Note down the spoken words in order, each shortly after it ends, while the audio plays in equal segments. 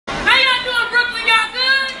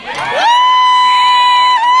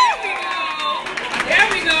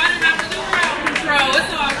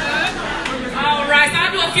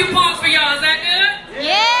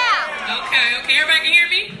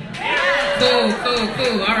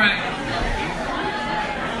Cool. All right.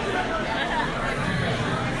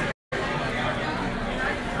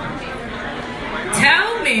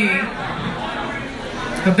 Tell me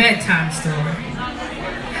a bedtime story.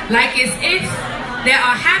 Like as if there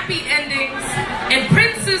are happy endings and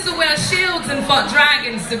princes who wear shields and fought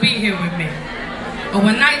dragons to be here with me. Or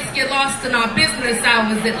when nights get lost in our business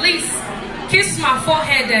hours, at least kiss my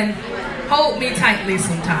forehead and hold me tightly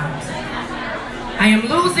sometimes. I am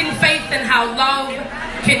losing faith in how love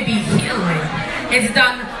can be healing. It's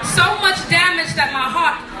done so much damage that my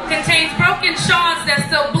heart contains broken shards that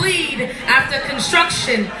still bleed after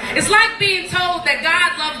construction. It's like being told that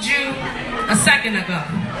God loved you a second ago.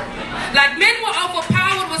 Like men were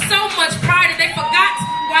overpowered with so much pride that they forgot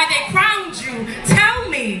why they crowned you. Tell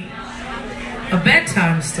me a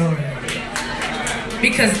bedtime story.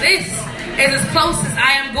 Because this is as close as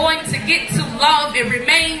I am going to get to love. It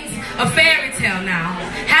remains a fairy tale now.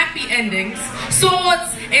 Happy endings,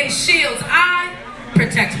 swords and shields. I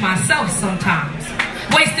protect myself sometimes.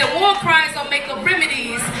 Wasted war cries on makeup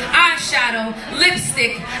remedies, eyeshadow,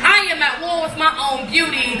 lipstick. I am at war with my own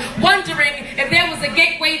beauty, wondering if there was a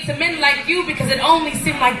gateway to men like you, because it only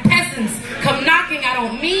seemed like peasants come knocking. I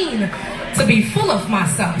don't mean to be full of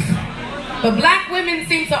myself, but black women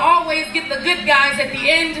seem to always get the good guys at the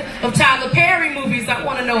end of Tyler Perry movies. I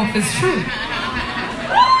want to know if it's true.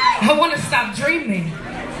 I want to stop dreaming.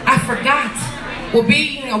 I forgot what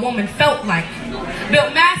being a woman felt like.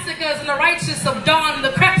 Built massacres in the righteous of dawn.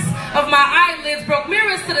 The creps of my eyelids broke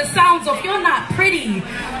mirrors to the sounds of you're not pretty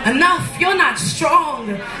enough, you're not strong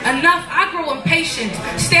enough. I grow impatient,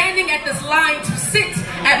 standing at this line to sit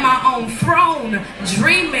at my own throne,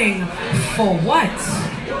 dreaming for what?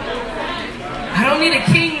 I don't need a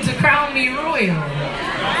king to crown me royal.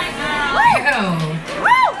 Hell,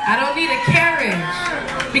 I don't need a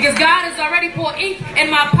carriage, because God has already poured ink in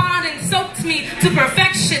my pond and soaked me to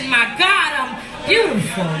perfection. My God, I'm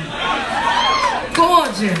beautiful,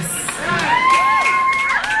 gorgeous.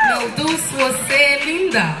 No deuce was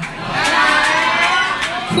linda.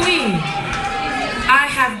 Queen, I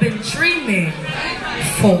have been dreaming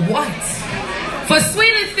for what? For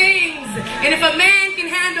sweeter things, and if a man can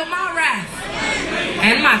handle my wrath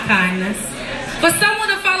and my kindness, for someone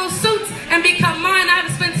to follow suit and become mine. I've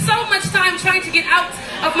spent so much time trying to get out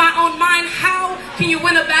of my own mind. How can you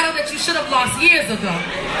win a battle that you should have lost years ago?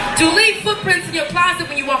 To leave footprints in your closet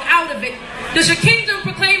when you walk out of it. Does your kingdom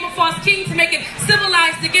proclaim a false king to make it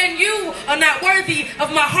civilized again? You are not worthy of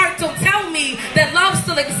my heart. Don't tell me that love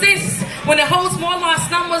still exists when it holds more lost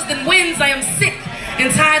numbers than wins. I am sick and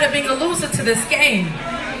tired of being a loser to this game,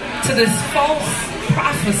 to this false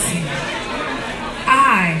prophecy.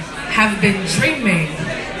 I have been dreaming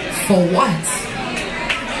for what?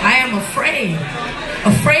 I am afraid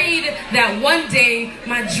that one day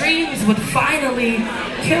my dreams would finally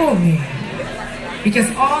kill me, because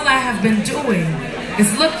all I have been doing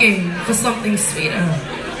is looking for something sweeter,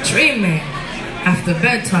 dreaming after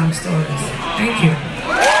bedtime stories. Thank you.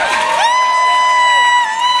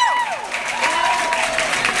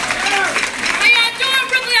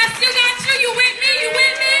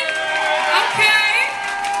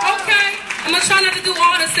 Try not to do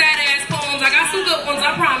all the sad ass poems. I got some good ones,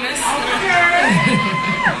 I promise.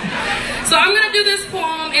 So I'm gonna do this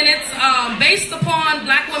poem, and it's based upon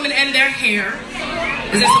black women and their hair.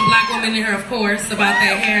 Is there some black women in here, of course, about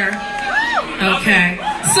their hair? Okay.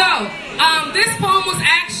 So this poem was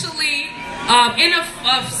actually in a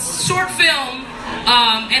short film,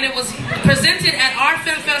 and it was presented at our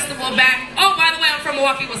film festival back. Oh, by the way, I'm from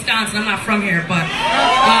Milwaukee, Wisconsin. I'm not from here, but.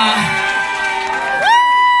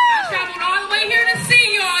 Here to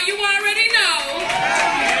see y'all, you already know.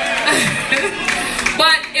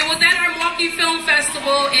 But it was at our Milwaukee Film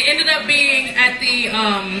Festival. It ended up being at the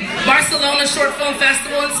Barcelona Short Film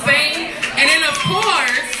Festival in Spain. And then of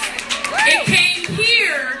course, it came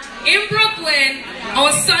here in Brooklyn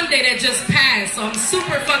on Sunday that just passed. So I'm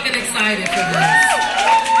super fucking excited for this.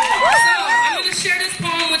 So I'm gonna share this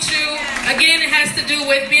poem with you. Again, it has to do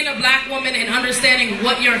with being a black woman and understanding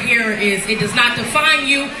what your hair is. It does not define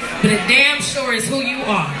you, but it damn sure is who you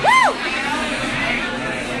are.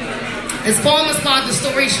 This poem is called The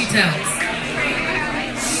Story She Tells.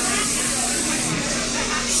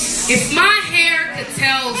 If my hair could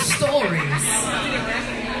tell stories,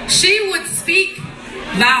 she would speak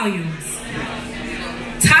volumes.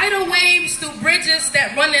 Tidal waves through bridges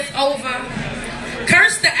that runneth over.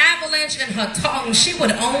 Curse the avalanche in her tongue. She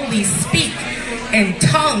would only speak in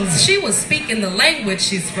tongues. She would speak in the language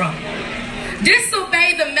she's from.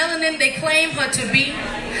 Disobey the melanin they claim her to be.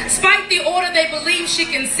 Spite the order they believe she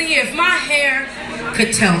can see. If my hair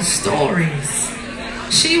could tell stories,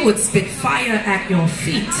 She would spit fire at your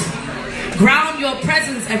feet, ground your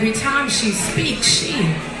presence every time she speaks.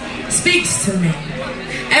 She speaks to me.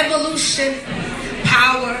 Evolution,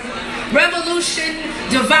 power, revolution,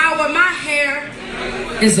 devour. My hair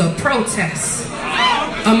is a protest,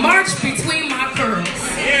 a march between my curls,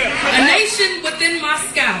 a nation within my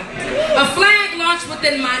scalp, a flag launched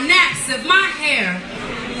within my naps. If my hair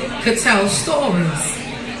could tell stories,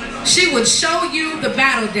 she would show you the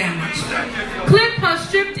battle damage, clip her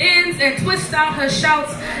stripped ends and twist out her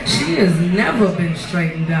shouts. She has never been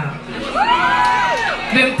straightened out,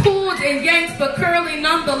 been pulled and yanked but curly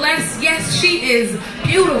nonetheless. Yes, she is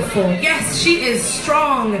beautiful. Yes, she is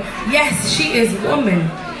strong. Yes, she is woman.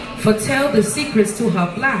 Foretell the secrets to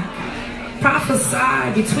her black,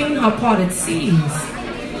 prophesy between her parted seas.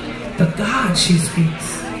 The God she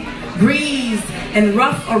speaks, greased and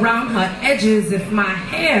rough around her edges. If my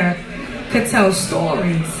hair could tell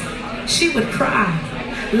stories, she would cry,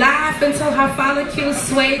 laugh until her follicles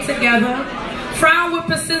swayed together, frown with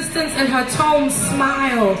persistence and her tones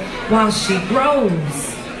smile while she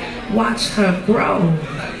grows. Watch her grow,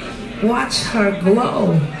 watch her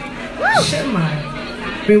glow, shimmer,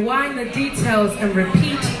 rewind the details and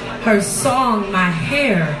repeat her song. My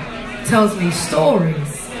hair tells me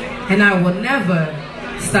stories and I will never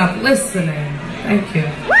stop listening. Thank you. Do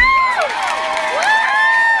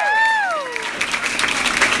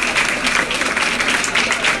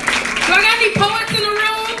I got any poets in the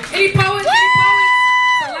room? Any poets? Any poets?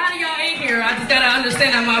 A lot of y'all ain't here. I just gotta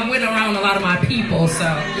understand that I went around a lot of my people,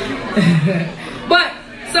 so. But,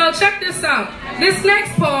 so check this out. This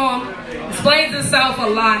next poem explains itself a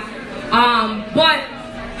lot. But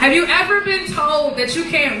have you ever been told that you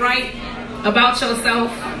can't write about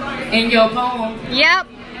yourself in your poem? Yep.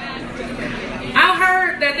 I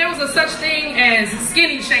heard that there was a such thing as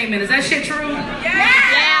skinny shaming. Is that shit true?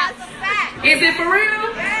 Yes. Is it for real?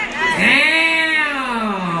 Damn.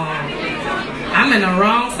 I'm in the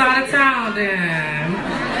wrong side of town then.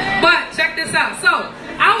 But check this out. So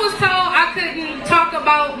I was told I couldn't talk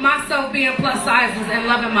about myself being plus sizes and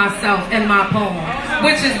loving myself in my poem,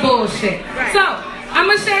 which is bullshit. So I'm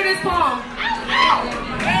gonna share this poem.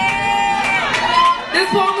 This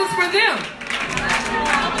poem is for them.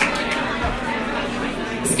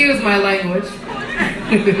 Excuse my language.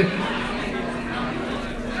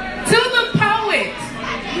 To the poet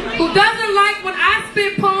who doesn't like when I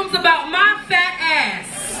spit poems about my fat ass.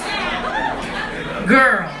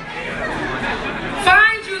 Girl,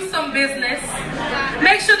 find you some business.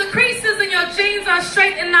 Make sure the creases in your jeans are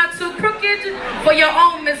straight and not too crooked for your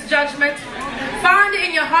own misjudgment. Find it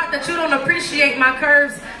in your heart that you don't appreciate my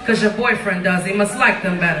curves because your boyfriend does. He must like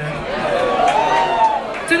them better.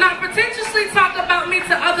 Do not pretentiously talk about me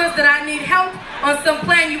to others that I need help on some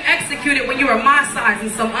plan you executed when you were my size in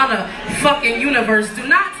some other fucking universe. Do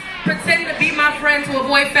not pretend to be my friend to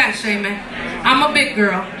avoid fat shaming. I'm a big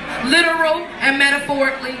girl, literal and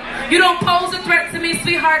metaphorically. You don't pose a threat to me,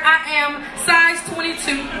 sweetheart. I am size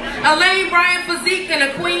 22, a Lane Bryant physique and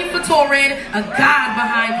a queen for Torrid, a god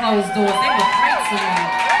behind closed doors. They would pray to me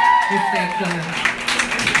if they could.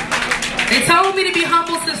 They told me to be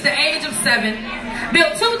humble since the age of 7.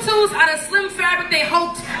 Built tutus out of slim fabric. They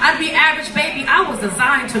hoped I'd be average, baby. I was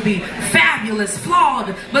designed to be fabulous,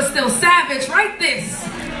 flawed, but still savage. Write this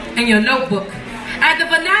in your notebook. Add the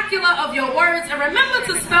vernacular of your words and remember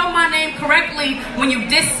to spell my name correctly when you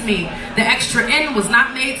diss me. The extra N was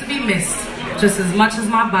not made to be missed, just as much as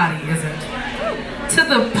my body isn't. To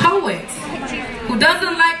the poet who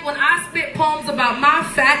doesn't like when I spit poems about my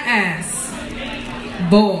fat ass.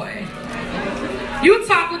 Boy, you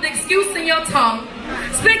talk with excuse in your tongue.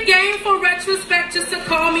 Spit game for retrospect just to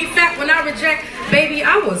call me fat when I reject. Baby,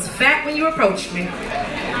 I was fat when you approached me.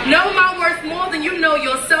 Know my worth more than you know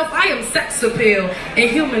yourself. I am sex appeal. In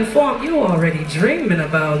human form, you already dreaming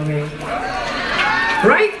about me.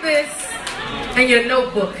 Write this in your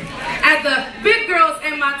notebook. Add the big girls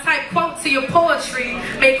in my type quote to your poetry.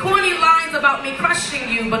 Make corny lines about me crushing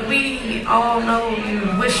you, but we all know you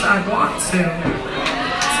wish I'd want to.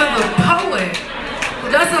 To the poet who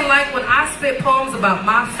doesn't like when I spit poems about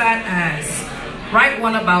my fat ass, write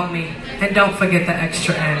one about me, and don't forget the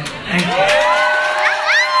extra N. Thank you.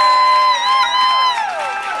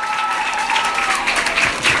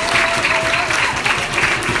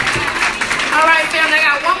 All right, family, I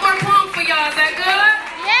got one more poem for y'all. Is that good?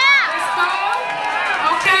 Yeah. Let's go.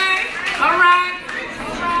 Okay. All right.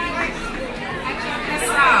 Check this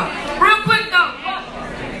out. Real quick though,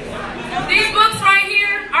 these books right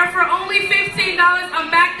here are for only $15. I'm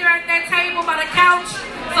back there at that table by the couch.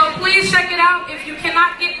 So please check it out. If you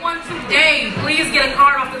cannot get one today, please get a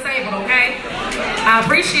card off the table, okay? I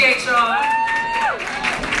appreciate y'all.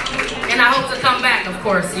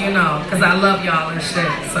 course, you know, because I love y'all and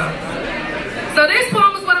shit. So this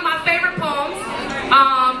poem is one of my favorite poems.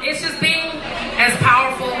 It's just being as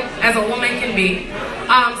powerful as a woman can be.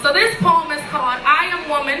 So this poem is called I Am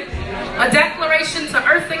Woman, a declaration to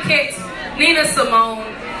Eartha Kitt, Nina Simone,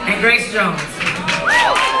 and Grace Jones.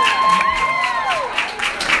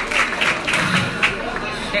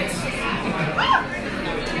 Shit.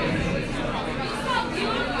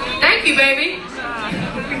 Thank you, baby.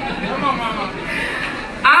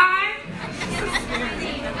 I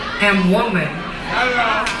am woman.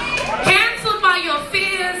 Cancelled by your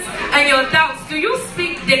fears and your doubts, do you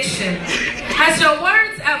speak diction? Has your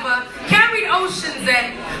words ever carried oceans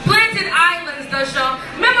and planted islands? Does your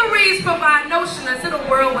memories provide notions in a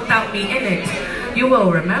world without me in it? You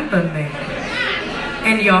will remember me.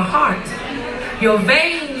 In your heart, your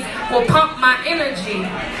veins will pump my energy,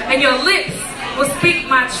 and your lips will speak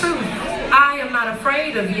my truth. I am not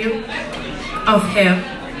afraid of you, of him,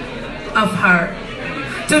 of her.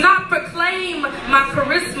 Do not proclaim my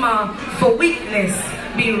charisma for weakness.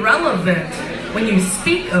 Be relevant when you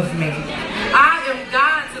speak of me. I am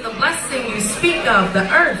God to the blessing you speak of. The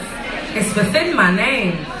earth is within my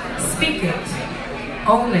name. Speak it.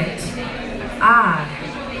 Own it. I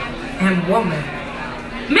am woman.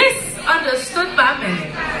 Misunderstood by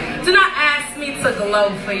many. Do not ask me to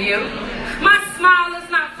glow for you. My smile is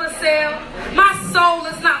not for sale. My soul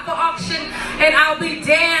is not for auction. And I'll be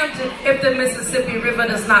damned if the Mississippi River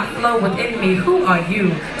does not flow within me. Who are you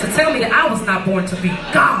to tell me that I was not born to be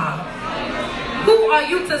God? Who are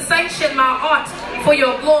you to sanction my art for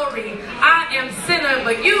your glory? I am sinner,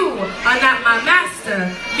 but you are not my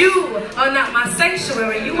master. You are not my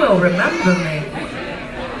sanctuary. You will remember me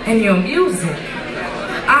in your music.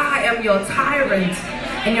 I am your tyrant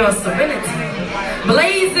and your serenity,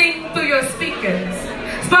 blazing through your speakers,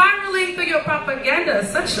 spiraling through your propaganda.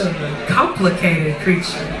 Such a complicated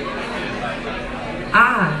creature.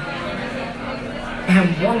 I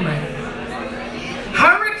am woman.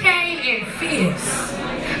 Hurricane and fierce,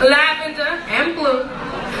 lavender and blue,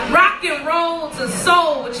 rock and roll to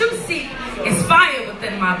soul. What you seek is fire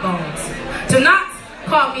within my bones. Do not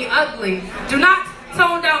call me ugly. Do not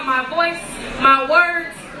tone down my voice, my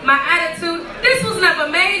words, my attitude. This was never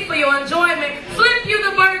made for your enjoyment. Flip you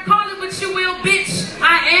the bird, call it what you will, bitch.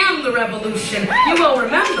 I am the revolution. You will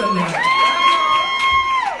remember me.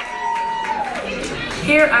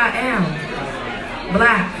 Here I am,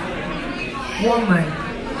 black, woman,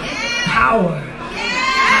 power,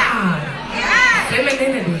 God,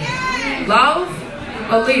 femininity, love,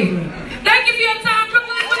 or leave me. Thank you for your time.